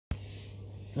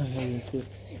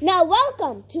Now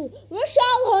welcome to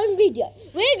Rushal home video.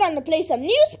 We're gonna play some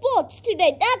new sports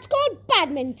today. That's called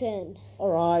badminton.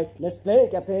 Alright, let's play,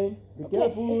 Captain. Be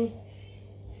careful.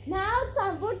 Now it's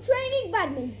time for training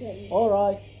badminton.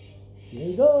 Alright. Here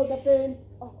you go, Captain.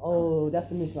 Oh, that's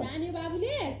the missed one.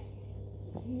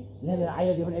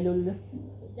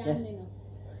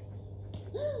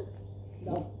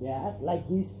 Yeah, like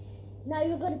this. Now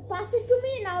you're gonna pass it to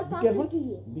me and I'll pass it to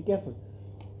you. Be careful.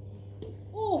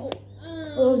 Oh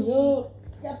no,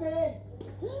 Captain!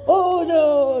 Oh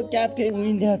no, Captain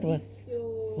win that one.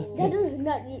 That is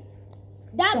not.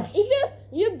 That if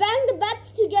you bang the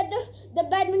bats together, the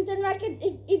badminton racket,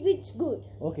 if it's good.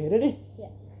 Okay, ready? Yeah.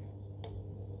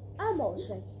 I'm always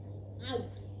ready.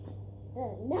 Out.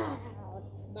 Now.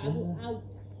 Babu, out.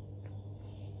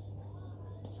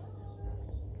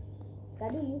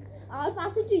 That you. I'll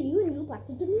pass it to you and you pass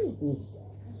it to me.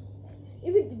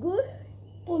 If it's good.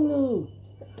 Oh no.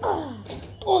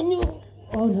 Oh no.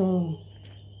 Oh no.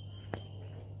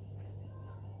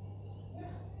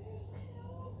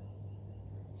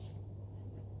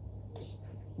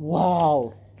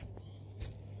 Wow.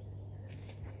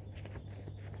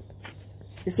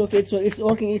 It's okay. It's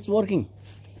working. It's working.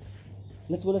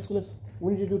 Let's go.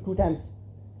 We need to do 2 times.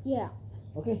 Yeah.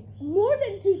 Okay. More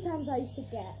than 2 times I used to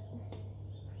get.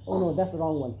 Oh no, that's the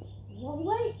wrong one. Wrong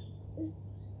way.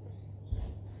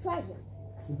 Try one.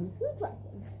 You try one.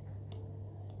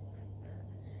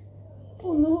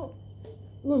 Oh no.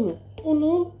 No. Oh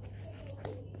no.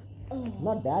 Oh,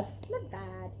 Not bad. not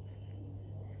bad.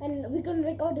 And we're gonna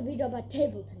record a video about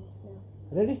table tennis now.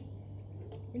 Ready?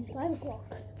 It's 5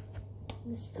 o'clock.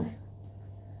 Let's try.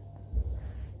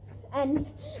 And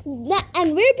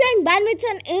we're playing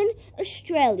badminton in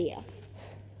Australia.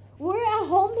 We're at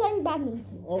home playing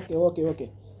badminton. Okay.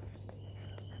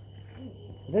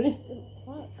 Ready?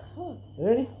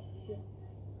 Ready?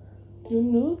 You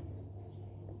know?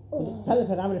 Tell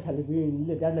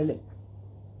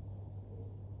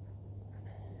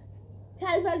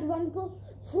Tell one go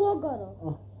throw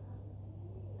garo.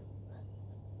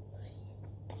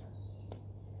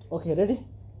 Okay, ready?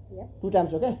 Yeah. 2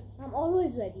 times, okay? I'm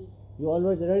always ready. You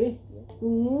always ready? Yeah.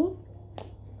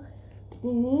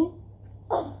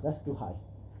 That's too high.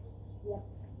 Yeah.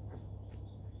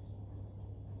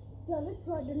 So let's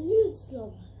try the little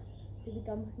slower to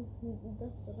become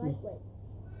the right way.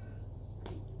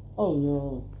 Oh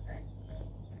no.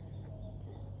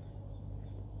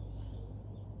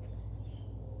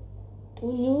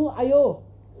 Oh no, ayo.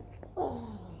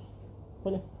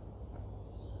 Hold it.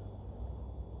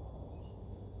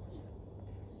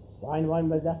 One,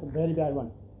 but that's a very bad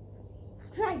one.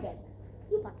 Try that.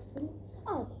 You pass it to me.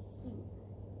 I'll pass it to you.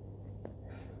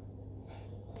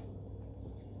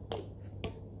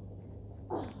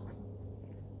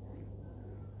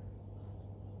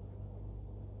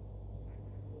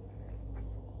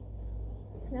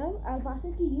 Now I'll pass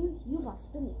it to you. You pass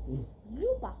it to me.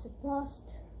 You pass it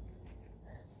first.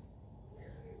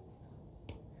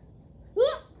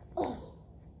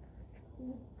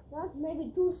 Not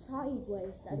maybe too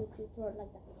sideways that if you throw it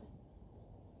like that.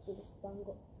 So this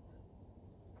bungle.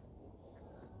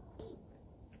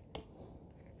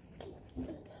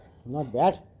 Not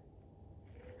bad.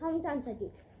 How many times I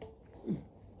did?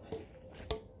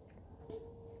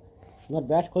 Not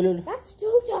bad, Khalil. That's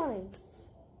 2 times.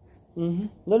 No.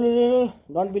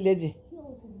 Don't be lazy.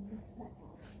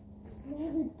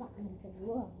 Maybe badminton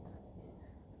work.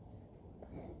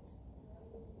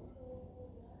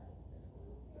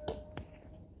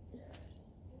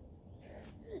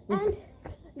 And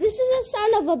this is a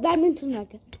sound of a badminton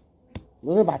racket.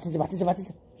 No,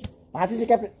 Bhatinja,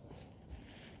 Captain.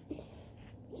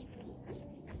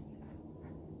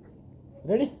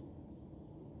 Ready?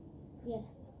 Yeah.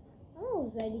 I'm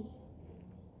always ready.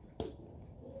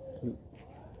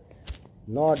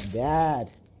 Not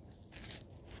bad.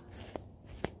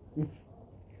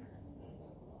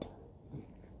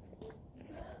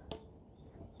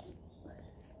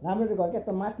 राम्ररी गर क्या त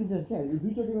माथिन्छस् क्या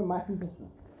दुईचोटिमा माथिन्छस् न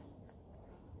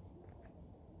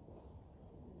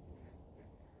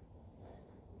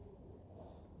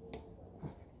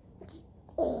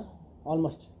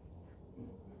almost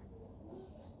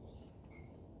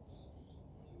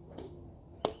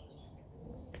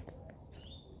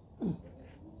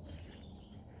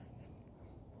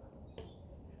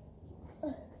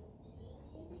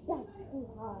That's too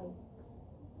high.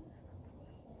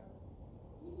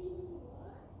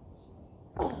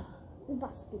 You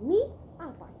pass it to me,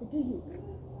 I'll pass it to you.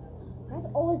 That's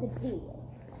always a deal.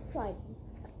 Try it.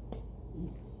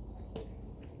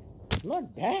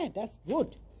 Not bad, that's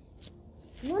good.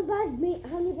 Not bad.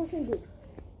 How many percent good?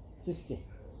 60.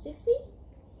 60?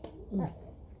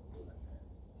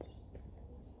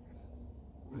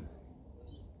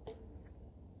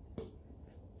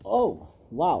 Oh,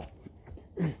 wow.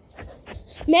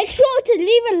 Make sure to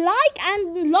leave a like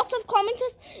and lots of comments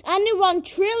and 1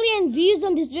 trillion views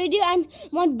on this video and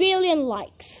 1 billion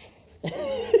likes.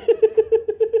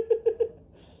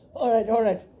 Alright,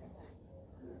 alright.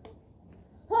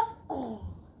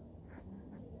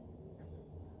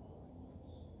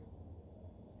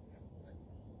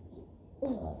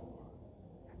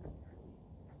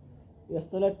 Yes,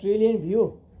 a trillion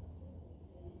view.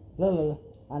 No.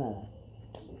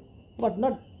 But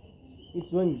not, it's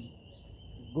doing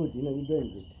good, you know, you're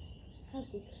doing good. How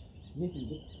good? Little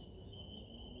bit.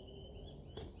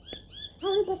 How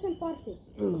many percent perfect?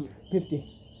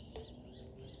 50.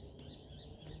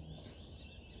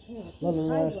 No, No.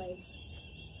 sideways.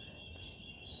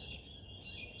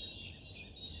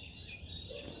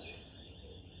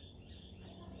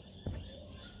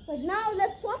 But now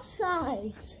let's swap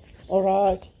sides.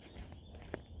 Alright.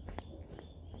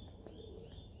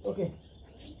 Okay.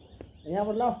 यहाँ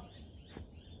पर लाओ.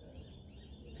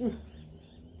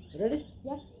 Ready?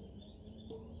 Yeah.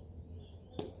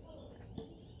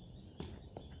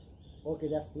 Okay,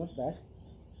 that's not bad.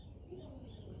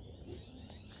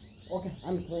 Okay,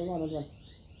 I'm throwing on another one.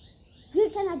 You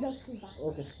can have those 2 back.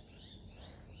 Okay.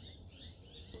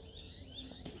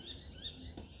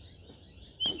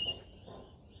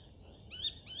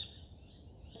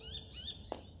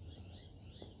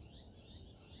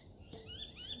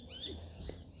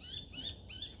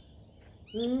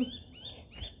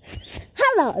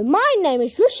 Hello, my name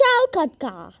is Rushal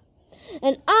Katka,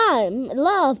 and I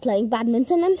love playing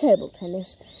badminton and table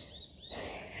tennis.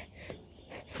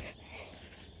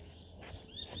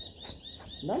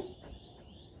 No?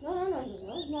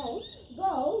 No.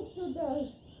 Go to the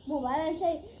mobile and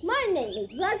say, my name is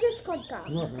Rajesh Katka,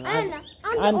 No, and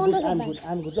I'm the owner of the bank.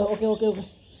 I'm good. Okay.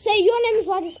 Say your name is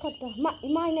Rajesh Katka.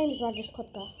 My name is Rajesh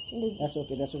Katka. That's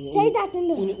okay. Say that in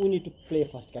the. We need to play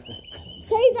first, Captain.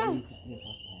 Say that. Play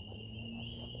first.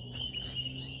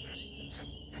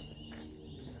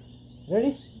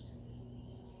 Ready?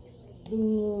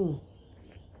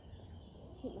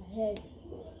 Hit my head.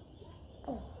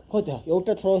 Kau dah,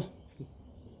 एउटा throw.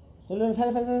 Fail.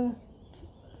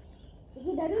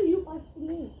 Okay, Daddy, you pass to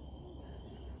me.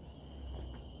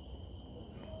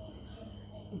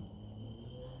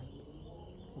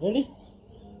 Ready?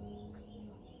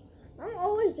 I'm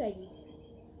always ready.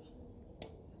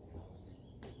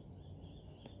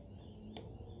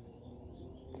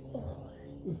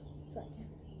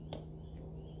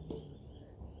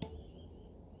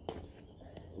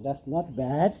 That's not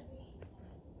bad.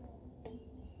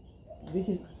 This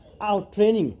is our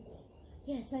training.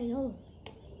 Yes, I know.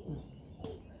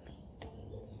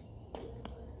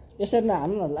 Yes, sir.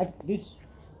 No, like this,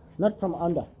 not from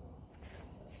under.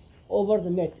 Over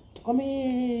the net. Come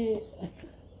here.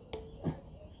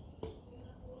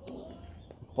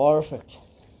 Perfect.